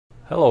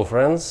Hello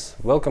friends,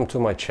 welcome to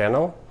my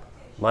channel.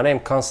 My name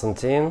is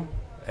Konstantin,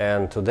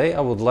 and today I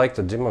would like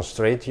to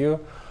demonstrate you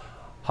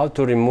how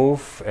to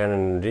remove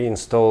and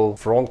reinstall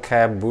front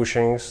cab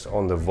bushings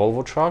on the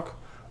Volvo truck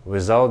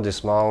without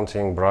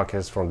dismounting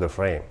brackets from the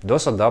frame.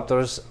 Those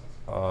adapters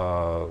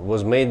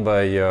was made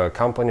by a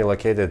company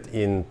located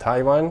in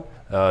Taiwan.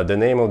 The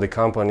name of the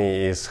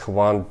company is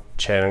Huan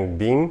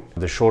Changbing.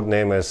 The short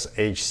name is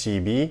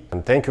HCB.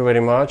 And thank you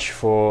very much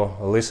for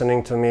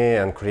listening to me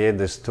and create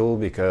this tool,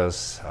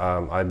 because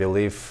I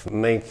believe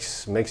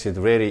makes it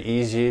very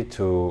easy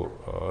to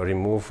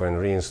remove and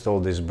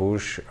reinstall this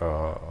bush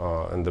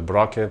in the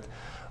bracket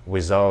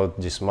without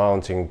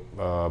dismounting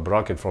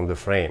bracket from the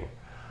frame.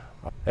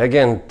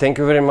 Again, thank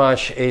you very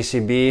much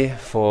ACB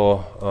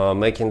for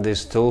making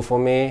this tool for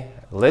me.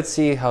 Let's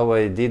see how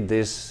I did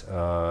this,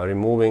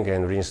 removing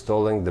and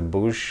reinstalling the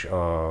bush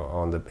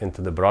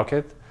into the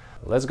bracket.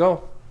 Let's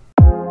go!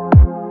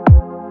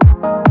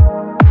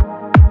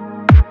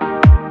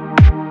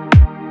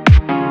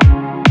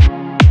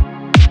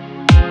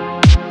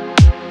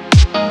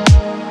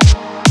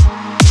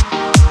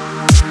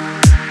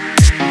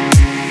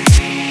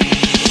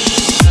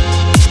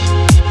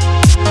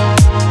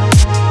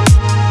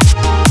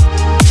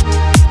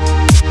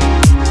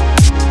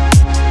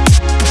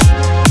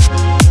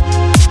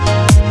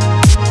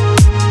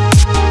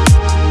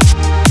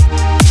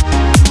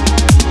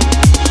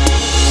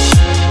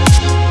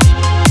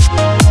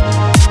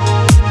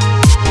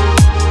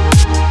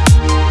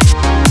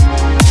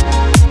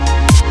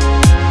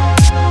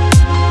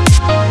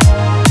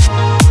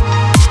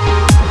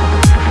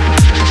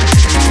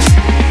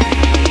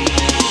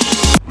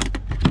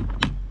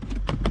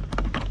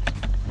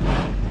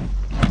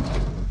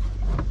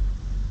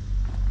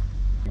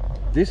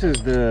 This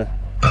is the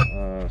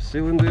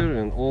cylinder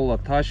and all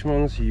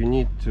attachments you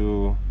need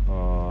to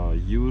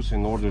use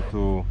in order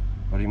to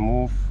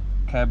remove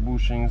cab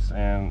bushings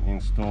and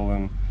install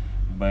them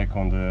back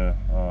on the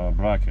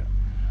bracket.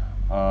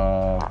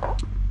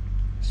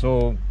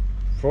 So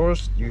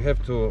first you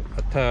have to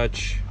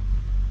attach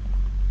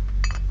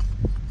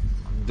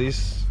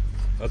this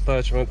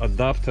attachment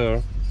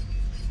adapter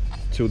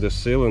to the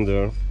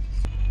cylinder.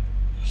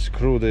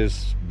 Screw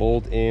this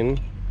bolt in.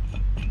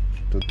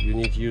 You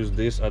need to use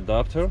this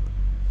adapter,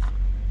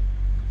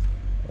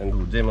 and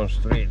to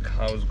demonstrate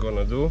how it's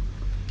gonna do.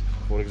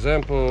 For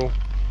example,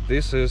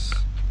 this is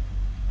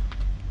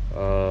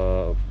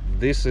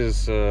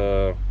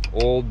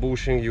old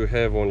bushing you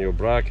have on your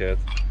bracket,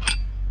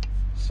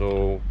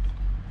 so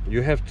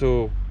you have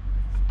to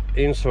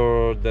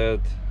insert that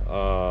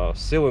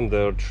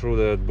cylinder through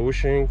that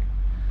bushing.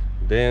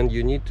 Then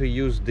you need to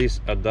use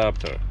this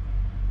adapter.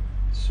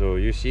 So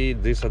you see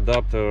this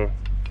adapter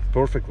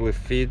perfectly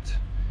fit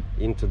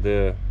into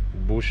the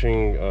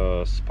bushing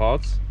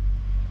spots.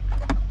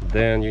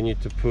 Then you need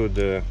to put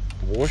the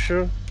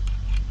washer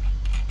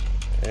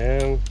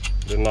and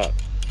the nut.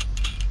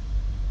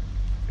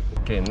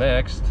 Okay,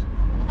 next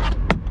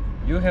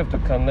you have to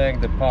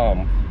connect the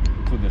pump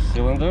to the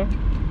cylinder.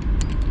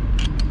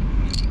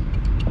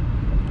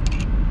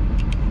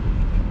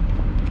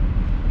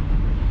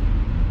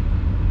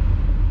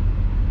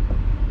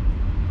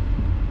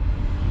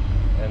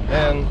 And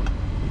then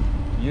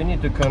you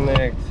need to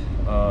connect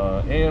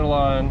air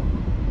line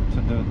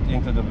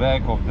into the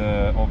back of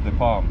the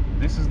pump.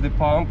 This is the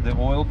pump, the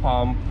oil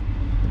pump,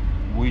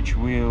 which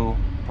will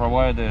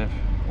provide the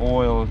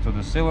oil to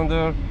the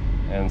cylinder,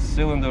 and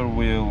cylinder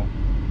will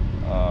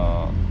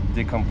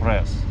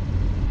decompress.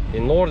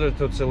 In order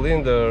to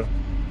cylinder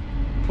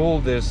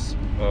pull this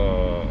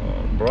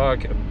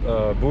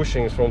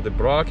bushings from the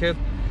bracket,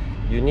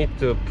 you need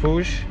to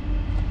push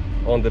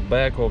on the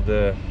back of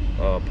the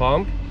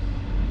pump,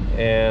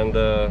 and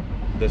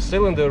the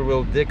cylinder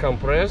will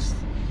decompress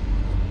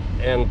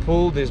and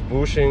pull this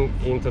bushing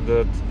into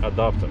that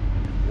adapter.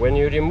 When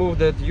you remove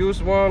that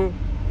used one,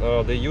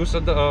 the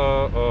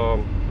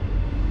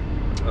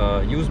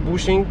used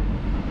bushing,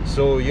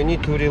 so you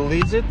need to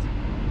release it,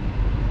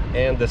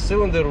 and the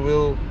cylinder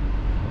will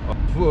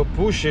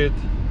push it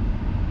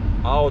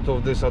out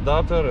of this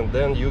adapter, and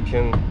then you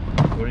can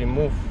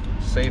remove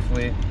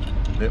safely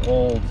the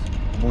old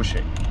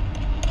bushing.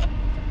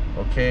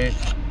 Okay,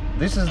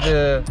 this is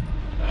the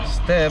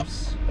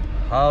steps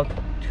how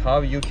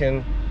you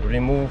can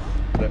remove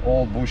the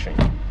old bushing.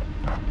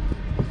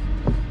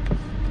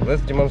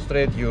 Let's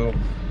demonstrate you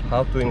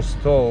how to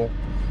install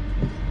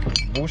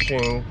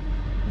bushing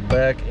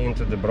back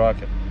into the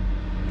bracket.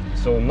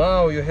 So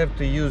now you have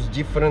to use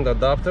different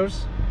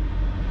adapters.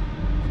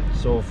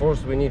 So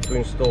first we need to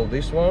install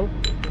this one.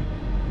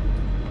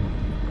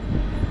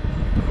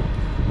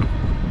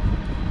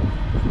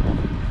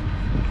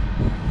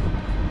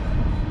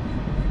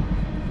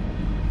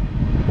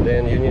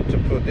 Then you need to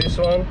put this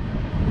one.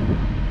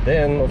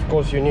 Then of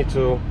course you need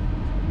to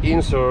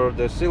insert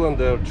the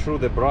cylinder through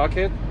the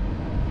bracket,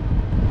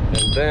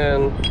 and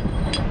then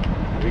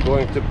we're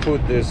going to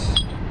put this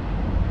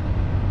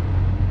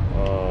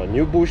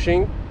new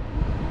bushing.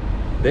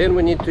 Then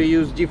we need to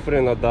use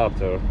different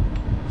adapter.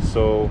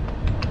 So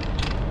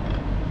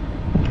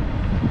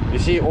You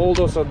see, all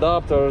those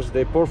adapters,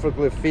 they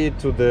perfectly fit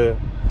to the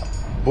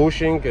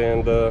bushing,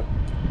 and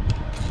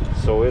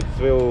so it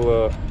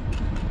will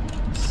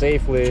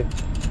safely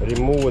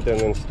remove it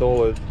and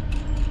install it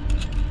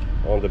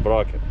on the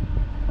bracket.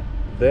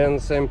 Then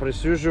same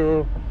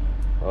procedure,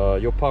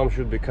 your pump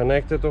should be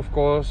connected, of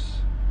course,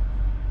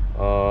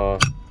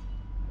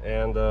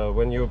 and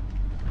when you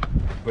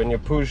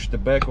push the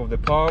back of the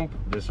pump,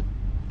 this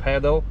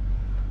pedal,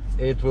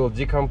 it will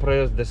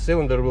decompress, the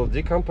cylinder will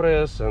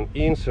decompress and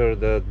insert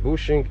the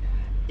bushing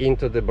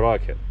into the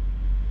bracket,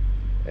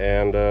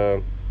 and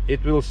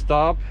it will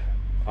stop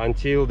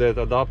until that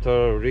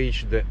adapter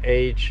reach the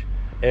edge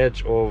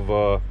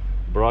of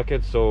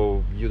bracket,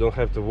 so you don't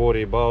have to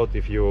worry about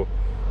if you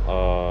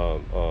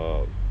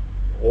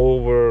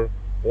over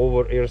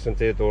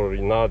insert it or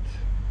not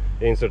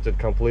insert it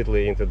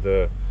completely into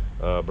the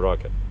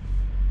bracket.